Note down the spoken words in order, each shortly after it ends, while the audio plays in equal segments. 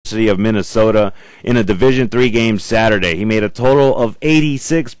University of Minnesota in a Division III game Saturday. He made a total of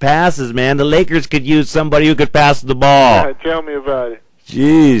 86 passes, man. The Lakers could use somebody who could pass the ball. Yeah, tell me about it.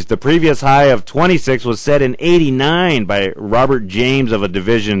 Jeez, the previous high of 26 was set in 89 by Robert James of a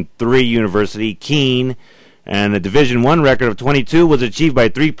Division III university, Keene. And the Division I record of 22 was achieved by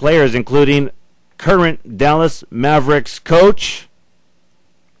 3 players, including current Dallas Mavericks coach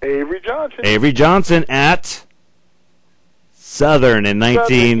Avery Johnson at Southern in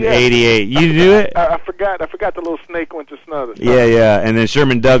 1988. Yeah. You knew it? I forgot the little snake went to Southern. Yeah. And then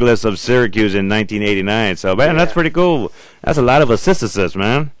Sherman Douglas of Syracuse in 1989. So, man, that's pretty cool. That's a lot of assists,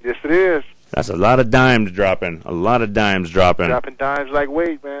 man. Yes, it is. That's a lot of dimes dropping. Dropping dimes like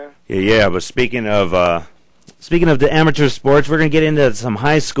weight, man. Yeah. But speaking of the amateur sports, we're going to get into some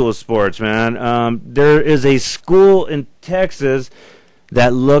high school sports, man. There is a school in Texas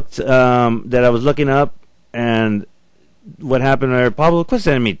that I was looking up, and what happened there, Pablo, quit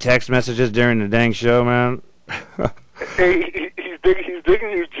sending me text messages during the dang show, man. Hey, he's digging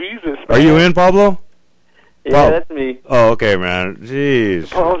you, Jesus, man. Are you in, Pablo? Yeah, that's me. Oh, okay, man.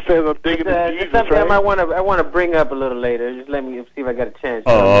 Jeez. Paul says I'm digging you, Jesus, something right? I want to bring up a little later. Just let me see if I got a chance.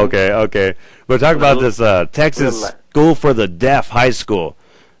 Oh, okay. We'll talk about this Texas School for the Deaf high school.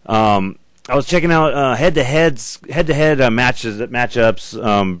 I was checking out head-to-head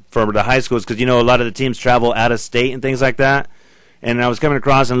matchups for the high schools because, a lot of the teams travel out of state and things like that. And I was coming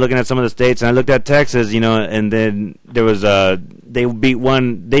across and looking at some of the states, and I looked at Texas, and then there was they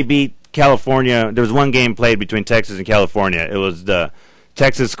beat California. There was one game played between Texas and California. It was the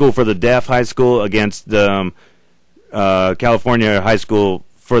Texas School for the Deaf high school against the California High School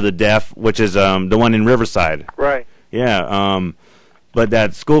for the Deaf, which is the one in Riverside. Right. Yeah. But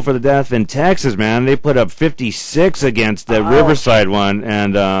that School for the Deaf in Texas, man, they put up 56 against the Riverside one,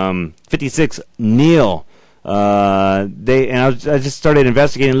 and 56-0. I just started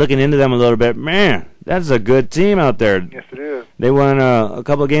investigating, looking into them a little bit. Man, that's a good team out there. Yes, it is. They won a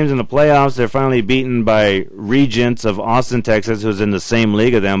couple of games in the playoffs. They're finally beaten by Regents of Austin, Texas, who's in the same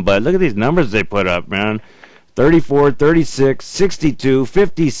league of them. But look at these numbers they put up, man. 34, 36, 62,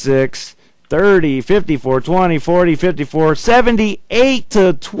 56, 30, 54, 20, 40, 54, 78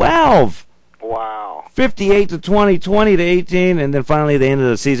 to 12. Wow. 58 to 20, 20 to 18, and then finally they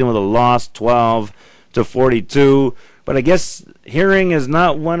ended the season with a loss, 12 to 42. But I guess hearing is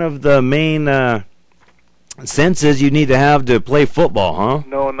not one of the main senses you need to have to play football, huh?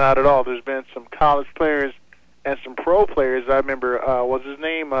 No, not at all. There's been some college players and some pro players. I remember, what's his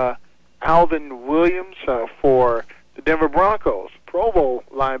name? Alvin Williams for the Denver Broncos, Pro Bowl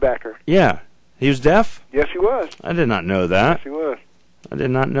linebacker. Yeah. He was deaf? Yes, he was. I did not know that. Yes, he was. I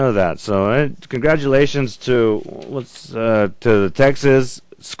did not know that. So congratulations to the Texas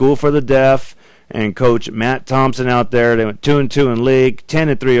School for the Deaf and Coach Matt Thompson out there. They went 2-2 in league,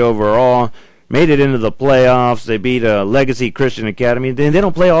 10-3 overall. Made it into the playoffs. They beat Legacy Christian Academy. They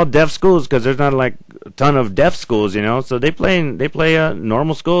don't play all deaf schools because there's not like a ton of deaf schools, So they play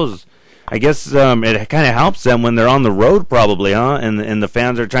normal schools. I guess it kind of helps them when they're on the road, probably, huh? And the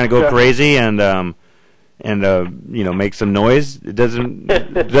fans are trying to go crazy and make some noise. It doesn't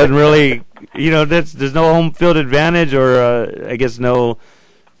really, there's no home field advantage, or I guess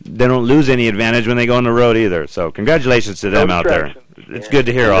they don't lose any advantage when they go on the road either. So congratulations to them out there. It's good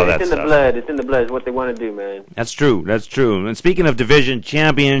to hear all that stuff. It's in the blood. It's what they want to do, man. That's true. And speaking of division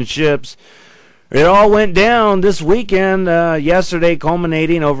championships, it all went down this weekend, yesterday,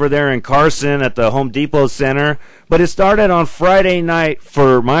 culminating over there in Carson at the Home Depot Center. But it started on Friday night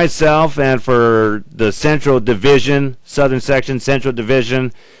for myself and for the Central Division, Southern Section Central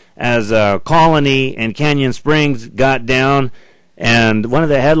Division, as Colony and Canyon Springs got down. And one of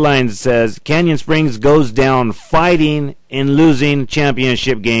the headlines says, Canyon Springs goes down fighting in losing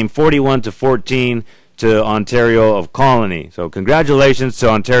championship game 41-14 to Ontario of Colony. So congratulations to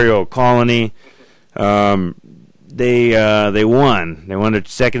Ontario of Colony. They won. They won a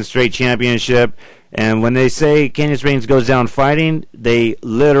second straight championship. And when they say Canyon Springs goes down fighting, they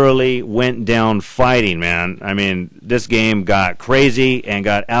literally went down fighting, man. I mean, this game got crazy and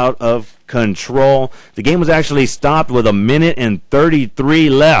got out of control. The game was actually stopped with 1:33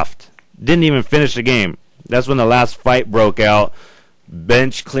 left. Didn't even finish the game. That's when the last fight broke out.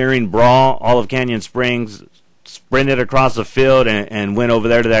 Bench clearing brawl. All of Canyon Springs sprinted across the field and went over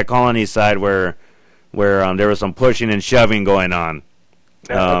there to that Colony side where there was some pushing and shoving going on.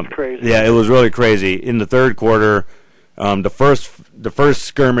 That's crazy. Yeah, it was really crazy. In the third quarter, the first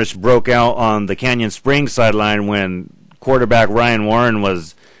skirmish broke out on the Canyon Springs sideline when quarterback Ryan Warren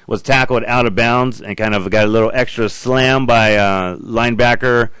was tackled out of bounds and kind of got a little extra slam by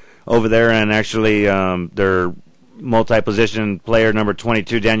linebacker over there, and actually their multi-position player number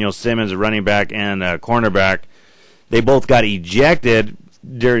 22, Daniel Simmons, a running back and a cornerback. They both got ejected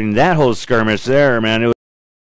during that whole skirmish there, man.